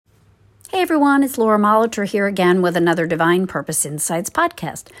Hey everyone, it's Laura Molitor here again with another Divine Purpose Insights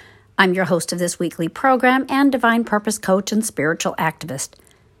podcast. I'm your host of this weekly program and Divine Purpose coach and spiritual activist.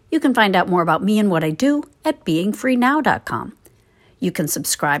 You can find out more about me and what I do at beingfreenow.com. You can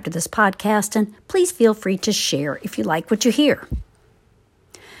subscribe to this podcast and please feel free to share if you like what you hear.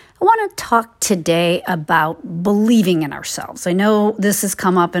 I want to talk today about believing in ourselves. I know this has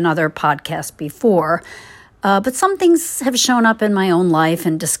come up in other podcasts before, but some things have shown up in my own life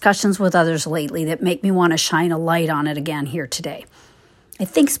and discussions with others lately that make me want to shine a light on it again here today. I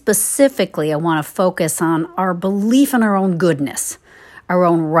think specifically I want to focus on our belief in our own goodness, our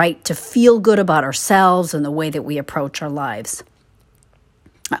own right to feel good about ourselves and the way that we approach our lives.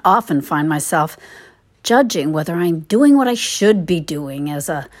 I often find myself judging whether I'm doing what I should be doing as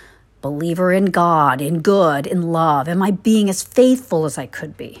a believer in God, in good, in love. Am I being as faithful as I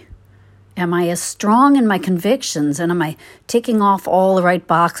could be? Am I as strong in my convictions, and am I ticking off all the right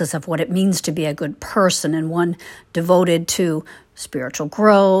boxes of what it means to be a good person and one devoted to spiritual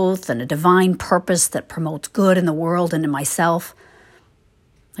growth and a divine purpose that promotes good in the world and in myself?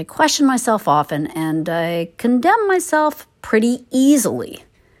 I question myself often, and I condemn myself pretty easily.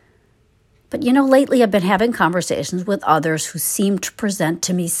 But lately I've been having conversations with others who seem to present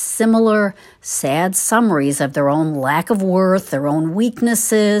to me similar sad summaries of their own lack of worth, their own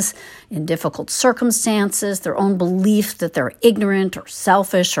weaknesses in difficult circumstances, their own belief that they're ignorant or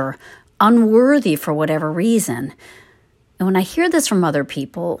selfish or unworthy for whatever reason. And when I hear this from other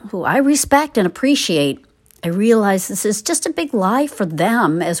people who I respect and appreciate, I realize this is just a big lie for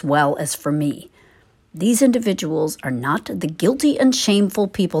them as well as for me. These individuals are not the guilty and shameful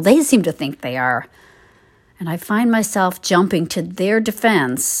people they seem to think they are. And I find myself jumping to their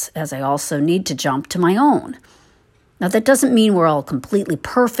defense as I also need to jump to my own. Now, that doesn't mean we're all completely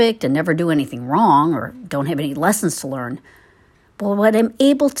perfect and never do anything wrong or don't have any lessons to learn. But what I'm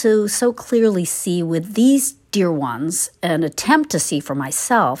able to so clearly see with these dear ones and attempt to see for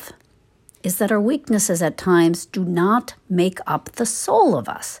myself is that our weaknesses at times do not make up the soul of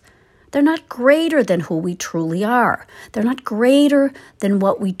us. They're not greater than who we truly are. They're not greater than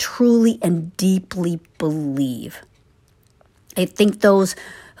what we truly and deeply believe. I think those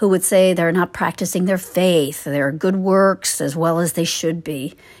who would say they're not practicing their faith, their good works as well as they should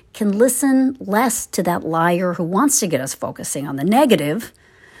be, can listen less to that liar who wants to get us focusing on the negative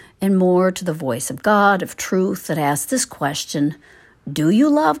and more to the voice of God, of truth, that asks this question: do you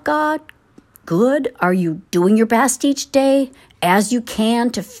love God? Good? Are you doing your best each day as you can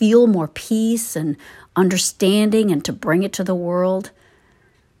to feel more peace and understanding and to bring it to the world?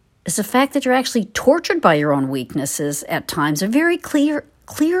 Is the fact that you're actually tortured by your own weaknesses at times a very clear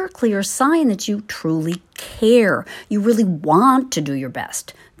sign that you truly care. You really want to do your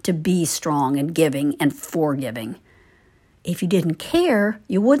best to be strong and giving and forgiving. If you didn't care,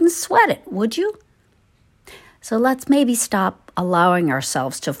 you wouldn't sweat it, would you? So let's maybe stop allowing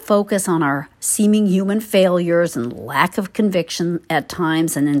ourselves to focus on our seeming human failures and lack of conviction at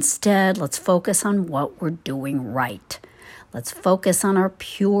times, and instead let's focus on what we're doing right. Let's focus on our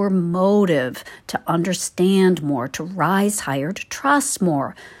pure motive to understand more, to rise higher, to trust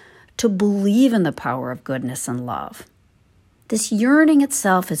more, to believe in the power of goodness and love. This yearning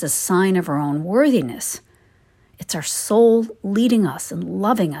itself is a sign of our own worthiness. It's our soul leading us and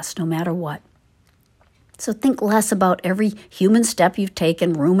loving us no matter what. So think less about every human step you've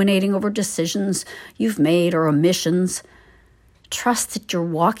taken, ruminating over decisions you've made or omissions. Trust that you're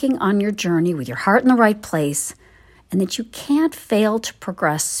walking on your journey with your heart in the right place, and that you can't fail to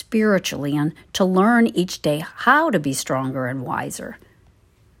progress spiritually and to learn each day how to be stronger and wiser.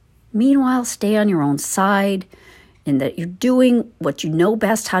 Meanwhile, stay on your own side, in that you're doing what you know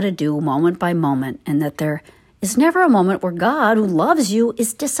best how to do moment by moment, and that there is never a moment where God, who loves you,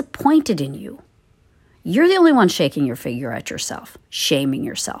 is disappointed in you. You're the only one shaking your figure at yourself, shaming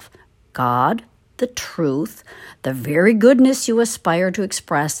yourself. God, the truth, the very goodness you aspire to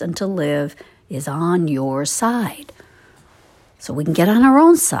express and to live is on your side. So we can get on our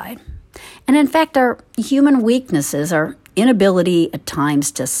own side. And in fact, our human weaknesses, our inability at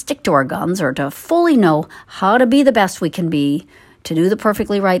times to stick to our guns or to fully know how to be the best we can be, to do the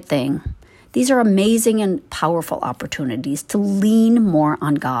perfectly right thing, these are amazing and powerful opportunities to lean more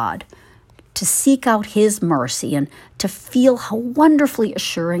on God, to seek out His mercy, and to feel how wonderfully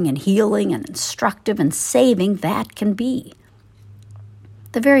assuring and healing and instructive and saving that can be.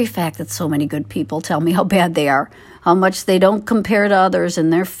 The very fact that so many good people tell me how bad they are, how much they don't compare to others in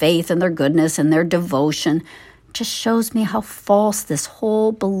their faith and their goodness and their devotion, just shows me how false this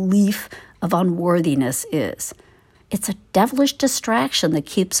whole belief of unworthiness is. It's a devilish distraction that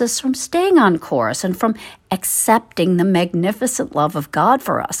keeps us from staying on course and from accepting the magnificent love of God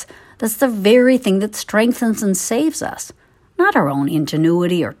for us, That's the very thing that strengthens and saves us, not our own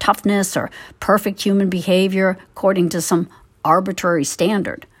ingenuity or toughness or perfect human behavior according to some arbitrary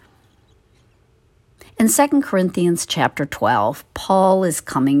standard. In 2 Corinthians chapter 12, Paul is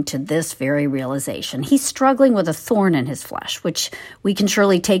coming to this very realization. He's struggling with a thorn in his flesh, which we can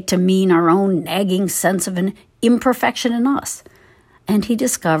surely take to mean our own nagging sense of an imperfection in us. And he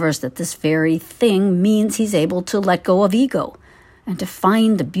discovers that this very thing means he's able to let go of ego and to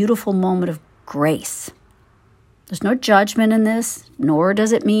find the beautiful moment of grace. There's no judgment in this, nor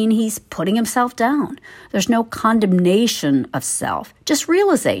does it mean he's putting himself down. There's no condemnation of self, just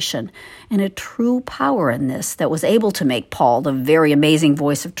realization and a true power in this that was able to make Paul the very amazing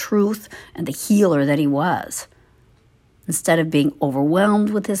voice of truth and the healer that he was. Instead of being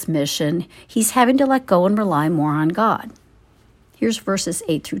overwhelmed with his mission, he's having to let go and rely more on God. Here's verses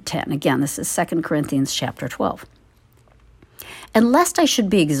 8 through 10. Again, this is 2 Corinthians chapter 12. And lest I should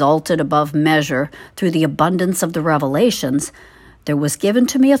be exalted above measure through the abundance of the revelations, there was given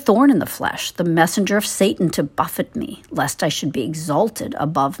to me a thorn in the flesh, the messenger of Satan to buffet me, lest I should be exalted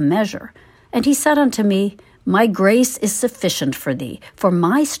above measure. And he said unto me, My grace is sufficient for thee, for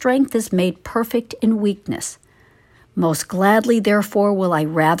my strength is made perfect in weakness. Most gladly, therefore, will I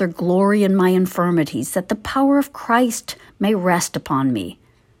rather glory in my infirmities, that the power of Christ may rest upon me.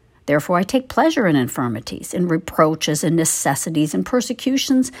 Therefore I take pleasure in infirmities, in reproaches, in necessities, in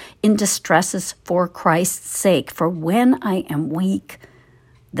persecutions, in distresses for Christ's sake. For when I am weak,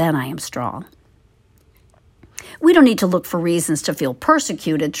 then I am strong. We don't need to look for reasons to feel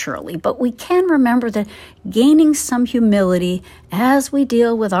persecuted, surely, but we can remember that gaining some humility as we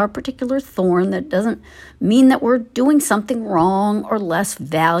deal with our particular thorn, that doesn't mean that we're doing something wrong or less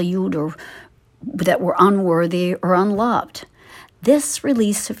valued or that we're unworthy or unloved. This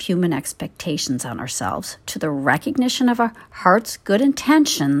release of human expectations on ourselves to the recognition of our heart's good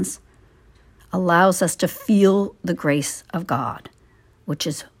intentions allows us to feel the grace of God, which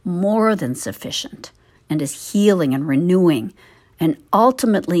is more than sufficient and is healing and renewing and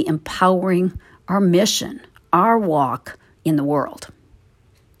ultimately empowering our mission, our walk in the world.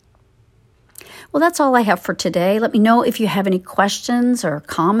 Well, that's all I have for today. Let me know if you have any questions or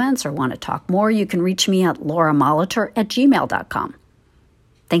comments or want to talk more. You can reach me at lauramolitor@gmail.com.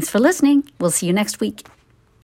 Thanks for listening. We'll see you next week.